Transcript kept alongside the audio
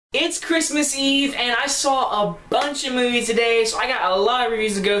It's Christmas Eve and I saw a bunch of movies today, so I got a lot of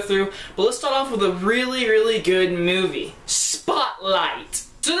reviews to go through, but let's start off with a really good movie. Spotlight.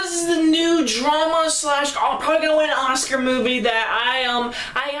 So this is the new drama slash probably gonna win an Oscar movie that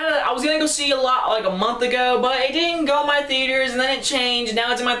I was gonna go see like a month ago, but it didn't go in my theaters and then it changed.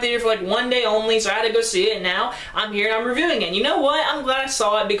 Now it's in my theater for like one day only, so I had to go see it, and now I'm here and I'm reviewing it. And you know what? I'm glad I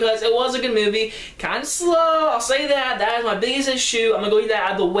saw it because it was a good movie. Kind of slow, I'll say that. That is my biggest issue. I'm gonna go get that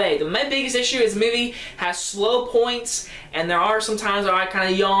out of the way. My biggest issue is the movie has slow points, and there are some times where I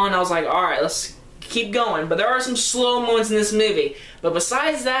kind of yawn. I was like, alright, let's keep going. But there are some slow moments in this movie. But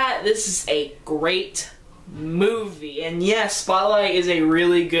besides that, this is a great movie. And yes, Spotlight is a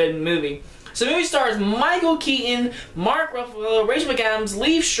really good movie. So the movie stars Michael Keaton, Mark Ruffalo, Rachel McAdams,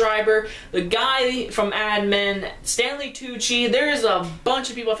 Liev Schreiber, the guy from Ad Men, Stanley Tucci. There's a bunch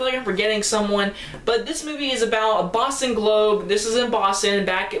of people. I feel like I'm forgetting someone. But this movie is about a Boston Globe. This is in Boston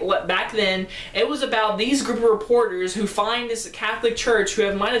back then. It was about these group of reporters who find this Catholic church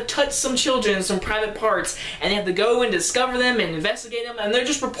who might have touched some children in some private parts, and they have to go and discover them and investigate them. And they're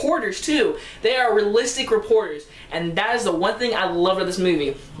just reporters too. They are realistic reporters. And that is the one thing I love about this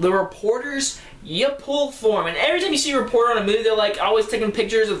movie. The reporters, you pull for them. And every time you see a reporter on a movie, they're like always taking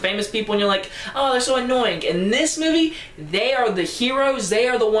pictures of famous people, and you're like, oh, they're so annoying. In this movie, they are the heroes. They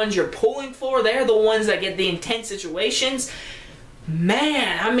are the ones you're pulling for. They are the ones that get the intense situations.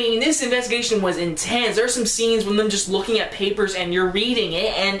 Man, I mean, this investigation was intense. There are some scenes when them just looking at papers and you're reading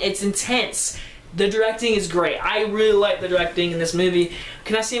it, and it's intense. The directing is great. I really like the directing in this movie.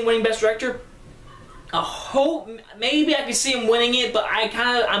 Can I see him winning Best Director? I hope maybe I could see him winning it, but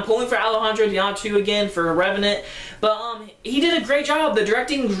I'm pulling for Alejandro Iñárritu again for Revenant. But he did a great job. The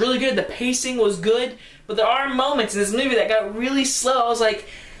directing was really good. The pacing was good. But there are moments in this movie that got really slow. I was like,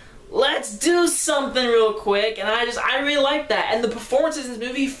 let's do something real quick, and I really liked that. And the performances in this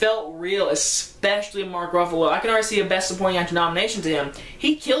movie felt real, especially Mark Ruffalo. I can already see a Best Supporting Actor nomination to him.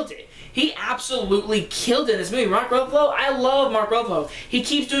 He killed it. He absolutely killed it in this movie. Mark Ruffalo, I love Mark Ruffalo. He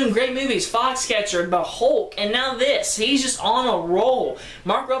keeps doing great movies. Foxcatcher, The Hulk, and now this. He's just on a roll.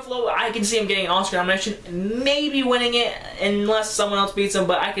 Mark Ruffalo, I can see him getting an Oscar nomination, maybe winning it unless someone else beats him,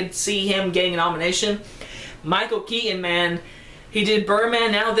 but I could see him getting a nomination. Michael Keaton, man. He did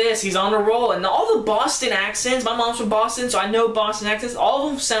Birdman, now this. He's on a roll. And all the Boston accents, my mom's from Boston, so I know Boston accents, all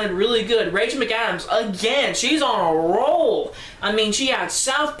of them sounded really good. Rachel McAdams, again, she's on a roll. I mean, she had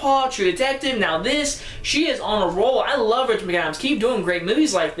Southpaw, True Detective, now this. She is on a roll. I love Rachel McAdams. Keep doing great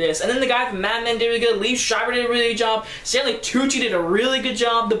movies like this. And then the guy from Mad Men did really good. Liev Schreiber did a really good job. Stanley Tucci did a really good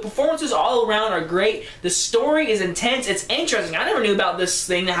job. The performances all around are great. The story is intense. It's interesting. I never knew about this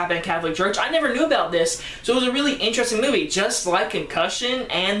thing that happened in Catholic Church. I never knew about this. So it was a really interesting movie, just like Concussion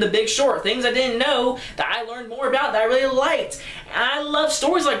and The Big Short. Things I didn't know that I learned more about that I really liked. And I love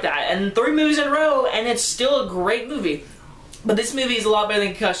stories like that. And 3 movies in a row, and it's still a great movie. But this movie is a lot better than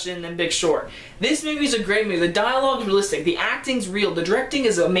Concussion and Big Short. This movie is a great movie. The dialogue is realistic. The acting's real. The directing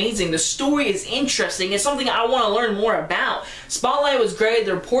is amazing. The story is interesting. It's something I want to learn more about. Spotlight was great.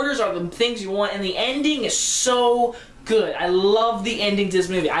 The reporters are the things you want. And the ending is so good. I love the ending to this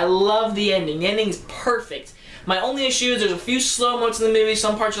movie. I love the ending. The ending is perfect. My only issue is there's a few slow moments in the movie.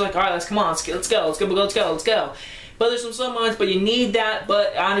 Some parts you're like, alright, let's go. But there's some slow moments, but you need that,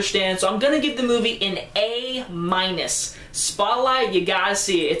 but I understand. So I'm going to give the movie an A-. Spotlight, you gotta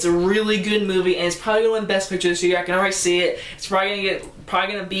see it. It's a really good movie, and it's probably going to win Best Picture this year. I can already see it. It's probably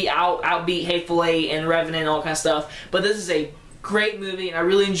going to be outbeat Hateful Eight and Revenant and all kind of stuff. But this is a great movie, and I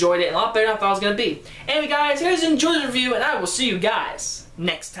really enjoyed it, and a lot better than I thought it was going to be. Anyway, guys, here's enjoy the review, and I will see you guys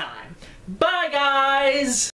next time. Bye, guys!